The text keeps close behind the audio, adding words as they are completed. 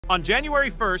On January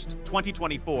 1st,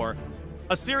 2024,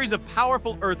 a series of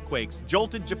powerful earthquakes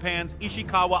jolted Japan's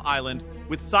Ishikawa island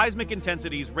with seismic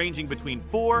intensities ranging between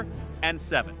 4 and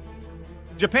 7.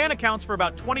 Japan accounts for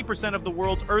about 20% of the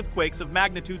world's earthquakes of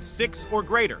magnitude 6 or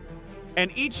greater,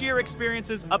 and each year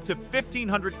experiences up to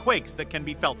 1,500 quakes that can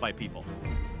be felt by people.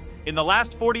 In the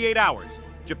last 48 hours,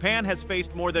 Japan has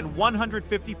faced more than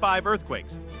 155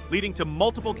 earthquakes, leading to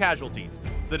multiple casualties,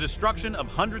 the destruction of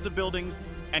hundreds of buildings,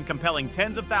 and compelling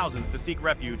tens of thousands to seek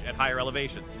refuge at higher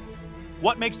elevations.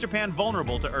 What makes Japan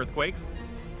vulnerable to earthquakes?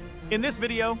 In this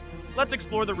video, let's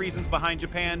explore the reasons behind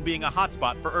Japan being a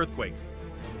hotspot for earthquakes.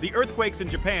 The earthquakes in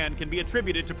Japan can be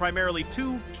attributed to primarily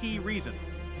two key reasons.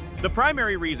 The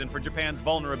primary reason for Japan's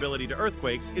vulnerability to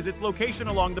earthquakes is its location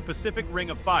along the Pacific Ring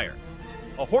of Fire,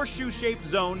 a horseshoe-shaped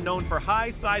zone known for high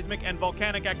seismic and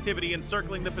volcanic activity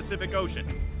encircling the Pacific Ocean.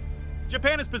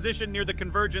 Japan is positioned near the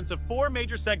convergence of four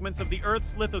major segments of the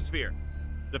Earth's lithosphere: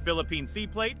 the Philippine Sea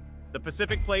Plate, the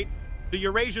Pacific Plate, the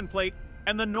Eurasian Plate,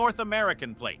 and the North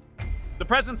American Plate. The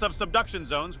presence of subduction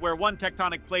zones, where one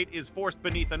tectonic plate is forced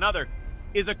beneath another,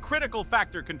 is a critical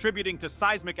factor contributing to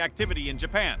seismic activity in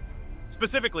Japan.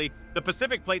 Specifically, the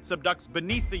Pacific Plate subducts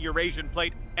beneath the Eurasian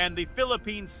Plate and the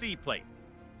Philippine Sea Plate.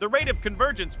 The rate of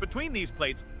convergence between these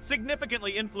plates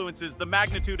significantly influences the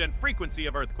magnitude and frequency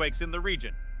of earthquakes in the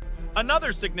region.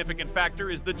 Another significant factor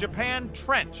is the Japan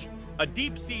Trench, a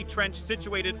deep-sea trench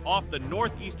situated off the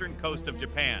northeastern coast of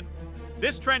Japan.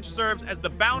 This trench serves as the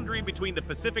boundary between the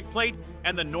Pacific Plate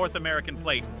and the North American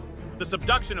Plate. The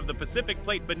subduction of the Pacific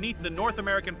Plate beneath the North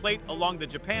American Plate along the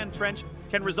Japan Trench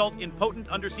can result in potent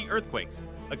undersea earthquakes,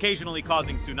 occasionally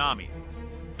causing tsunamis.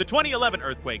 The 2011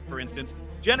 earthquake, for instance,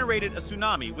 generated a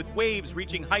tsunami with waves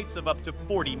reaching heights of up to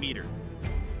 40 meters.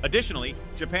 Additionally,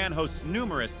 Japan hosts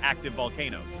numerous active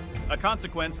volcanoes, a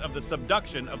consequence of the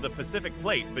subduction of the Pacific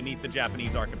Plate beneath the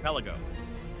Japanese archipelago.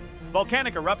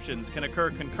 Volcanic eruptions can occur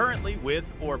concurrently with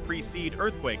or precede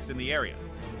earthquakes in the area.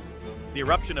 The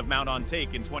eruption of Mount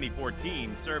Ontake in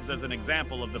 2014 serves as an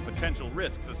example of the potential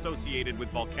risks associated with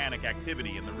volcanic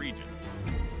activity in the region.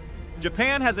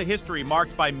 Japan has a history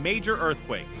marked by major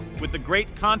earthquakes, with the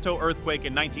Great Kanto earthquake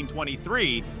in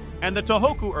 1923 and the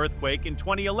Tohoku earthquake in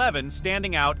 2011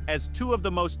 standing out as two of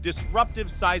the most disruptive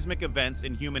seismic events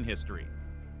in human history.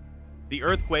 The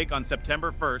earthquake on September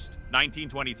 1,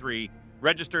 1923,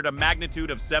 registered a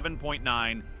magnitude of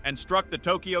 7.9 and struck the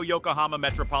Tokyo-Yokohama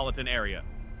metropolitan area.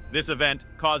 This event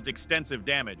caused extensive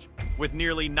damage, with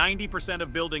nearly 90%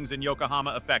 of buildings in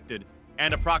Yokohama affected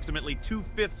and approximately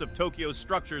 2/5 of Tokyo's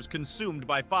structures consumed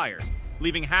by fires,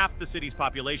 leaving half the city's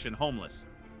population homeless.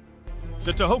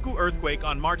 The Tohoku earthquake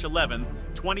on March 11,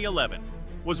 2011,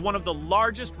 was one of the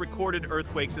largest recorded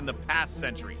earthquakes in the past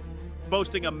century,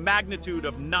 boasting a magnitude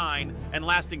of 9 and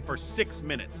lasting for 6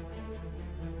 minutes.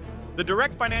 The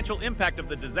direct financial impact of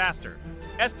the disaster,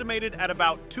 estimated at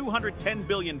about $210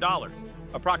 billion,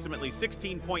 approximately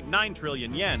 16.9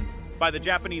 trillion yen, by the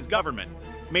Japanese government,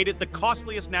 made it the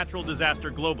costliest natural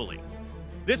disaster globally.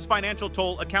 This financial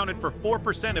toll accounted for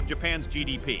 4% of Japan's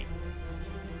GDP.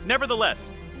 Nevertheless,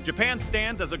 Japan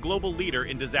stands as a global leader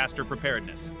in disaster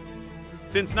preparedness.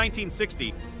 Since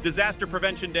 1960, Disaster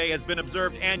Prevention Day has been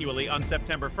observed annually on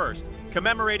September 1st,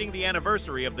 commemorating the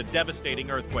anniversary of the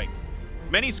devastating earthquake.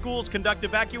 Many schools conduct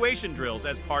evacuation drills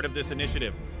as part of this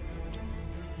initiative.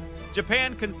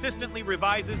 Japan consistently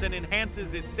revises and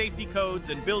enhances its safety codes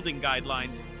and building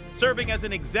guidelines, serving as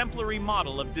an exemplary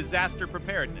model of disaster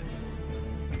preparedness.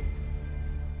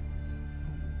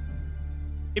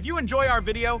 If you enjoy our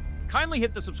video, kindly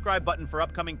hit the subscribe button for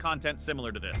upcoming content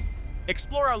similar to this.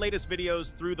 Explore our latest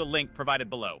videos through the link provided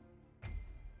below.